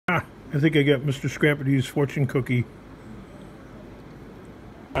I think I got Mr. Scrappity's fortune cookie.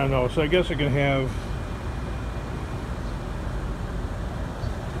 I don't know, so I guess I can have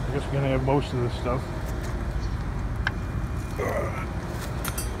most of this stuff.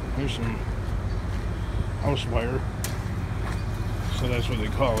 Here's some house wire. So that's what they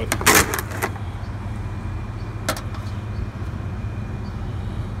call it.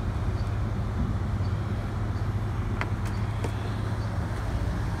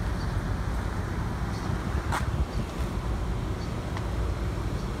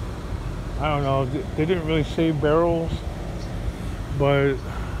 I don't know, they didn't really say barrels, but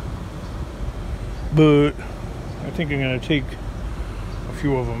I think I'm gonna take a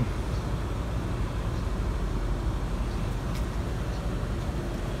few of them.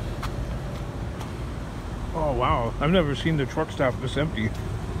 Oh wow, I've never seen the truck stop this empty.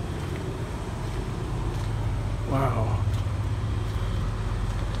 Wow.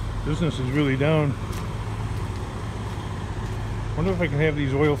 Business is really down. Wonder if I can have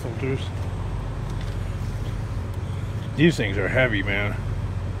these oil filters. These things are heavy, man.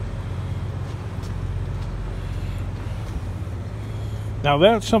 Now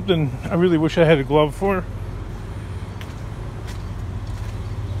that's something I really wish I had a glove for.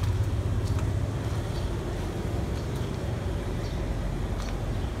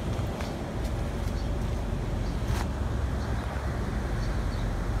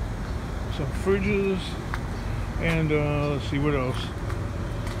 Some fridges and let's see what else.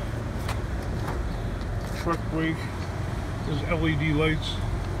 Truck brake. Those LED lights,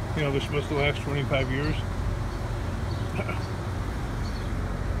 you know, they're supposed to last 25 years.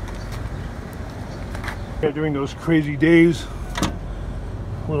 During those crazy days, a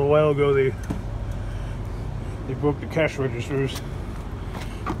little while ago, they broke the cash registers.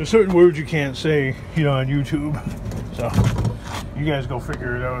 There's certain words you can't say, you know, on YouTube. So you guys go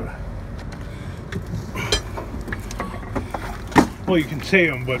figure it out. Well, you can say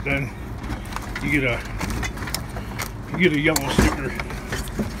them, but then you get a yellow sticker.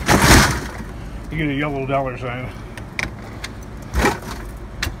 You get a yellow dollar sign.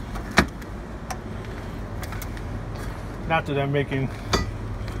 Not that I'm making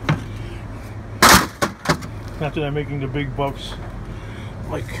the big bucks,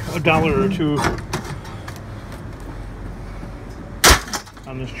 like $1 or $2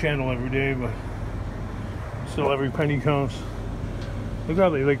 on this channel every day, but still every penny counts. Look how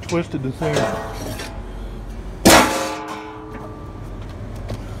they like twisted the thing.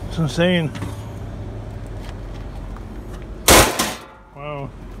 It's insane. Wow.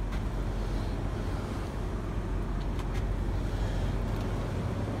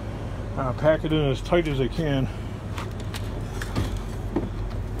 I'll pack it in as tight as I can.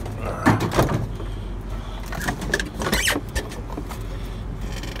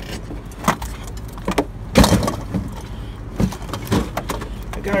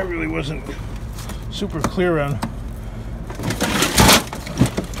 The guy really wasn't super clear on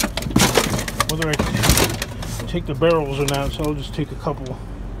whether I can take the barrels or not, so I'll just take a couple.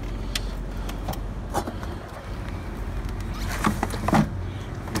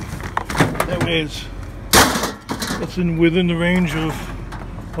 That way it's within the range of,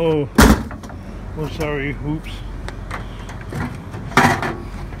 oh sorry, oops.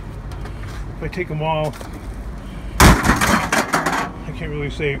 If I take them all, I can't really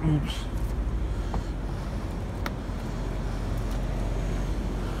say oops.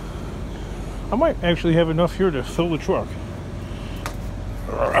 I might actually have enough here to fill the truck.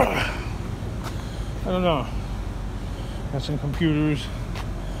 I don't know. Got some computers.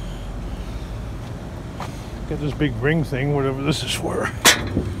 Got this big ring thing, whatever this is for.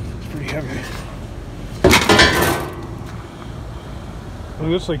 It's pretty heavy. It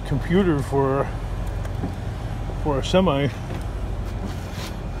looks like computer for a semi.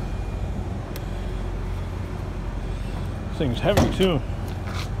 This thing's heavy too.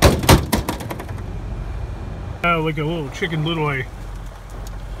 Like a little Chicken Little, I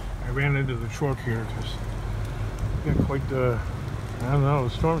ran into the truck here because got quite the, I don't know,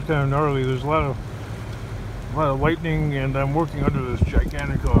 the storm's kind of gnarly. There's a lot of lightning, and I'm working under this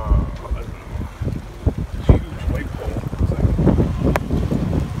gigantic, this huge light pole thing.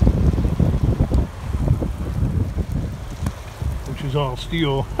 Which is all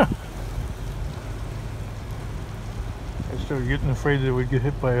steel. I started getting afraid that it would get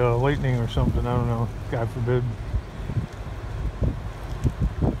hit by lightning or something. I don't know. God forbid.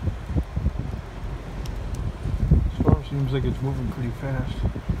 Storm seems like it's moving pretty fast.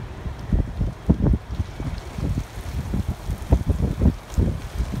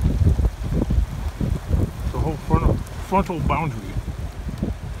 The whole frontal boundary.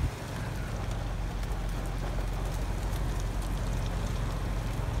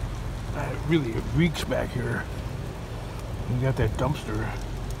 really, it reeks back here. You got that dumpster.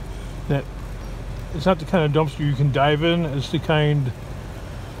 That it's not the kind of dumpster you can dive in. It's the kind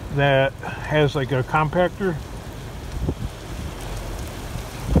that has like a compactor.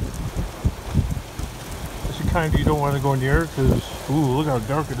 It's the kind you don't want to go near because, ooh, look how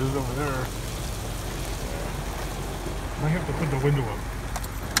dark it is over there. I have to put the window up.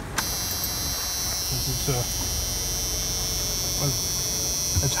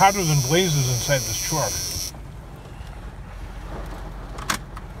 It's hotter than blazes inside this truck.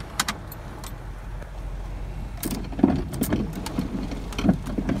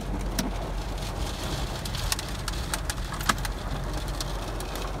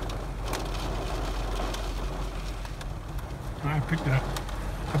 I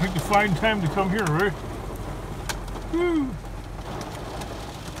picked a fine time to come here, right? Woo.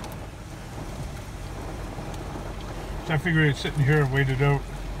 So I figured I'd sit in here and wait it out.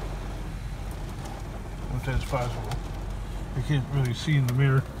 If that's possible. You can't really see in the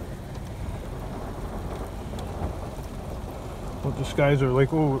mirror what the skies are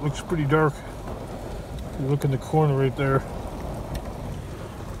like. Oh, it looks pretty dark. You look in the corner right there.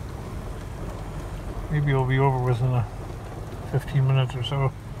 Maybe it'll be over within 15 minutes or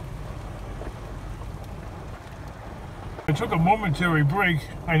so. I took a momentary break.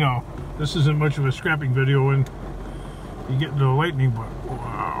 I know this isn't much of a scrapping video when you get into the lightning, but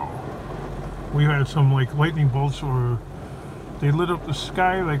wow. We had some like lightning bolts where they lit up the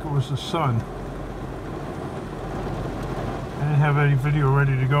sky like it was the sun. I didn't have any video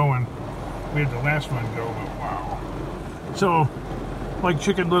ready to go and we had the last one go, but wow. So, like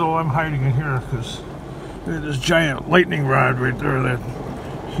Chicken Little, I'm hiding in here because there's this giant lightning rod right there, that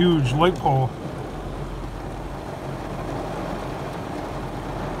huge light pole.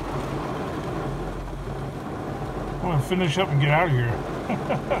 I want to finish up and get out of here.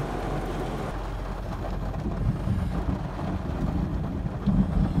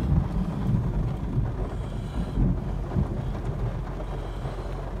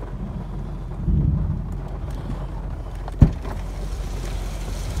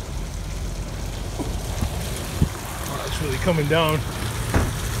 Oh, it's really coming down.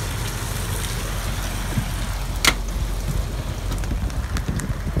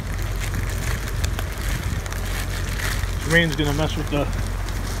 Rain's gonna mess with the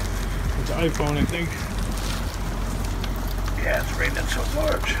iPhone, I think. Yeah, it's raining so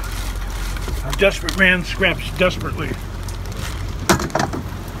much. A desperate man scraps desperately.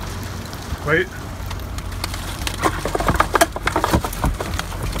 Right?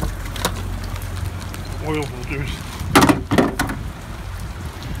 Oil filters.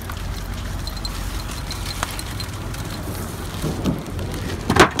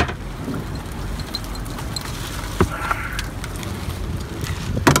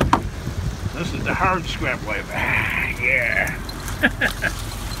 This is the hard scrap life. Yeah.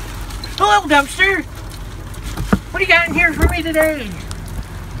 Hello, dumpster. What do you got in here for me today?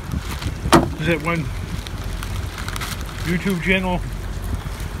 Is that one YouTube channel?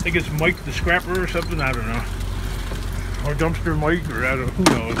 I think it's Mike the Scrapper or something. I don't know. Or Dumpster Mike, or I don't know. Who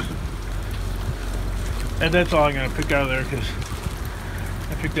knows? And that's all I'm gonna pick out of there because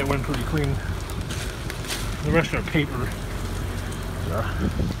I picked that one pretty clean. The rest are paper. So.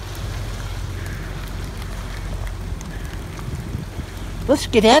 Let's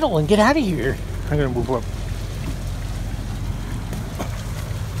skedaddle and get out of here. I'm gonna move up.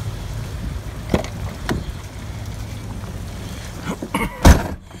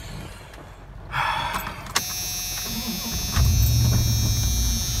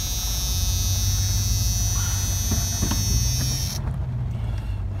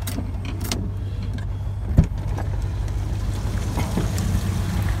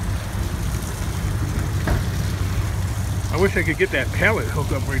 I wish I could get that pallet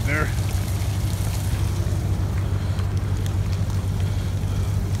hooked up right there.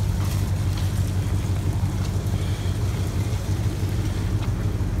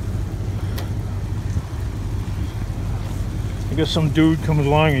 I guess some dude comes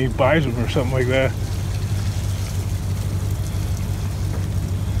along and he buys them or something like that.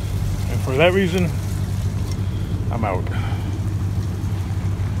 And for that reason, I'm out.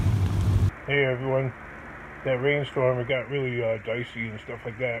 Hey everyone. That rainstorm, it got really dicey and stuff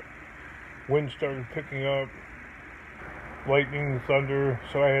like that. Wind started picking up, lightning, thunder,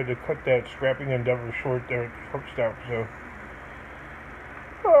 so I had to cut that scrapping endeavor short there at the truck stop. So,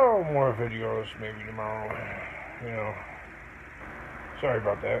 oh, more videos maybe tomorrow. You know, sorry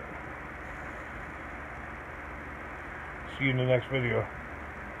about that. See you in the next video.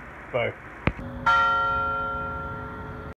 Bye.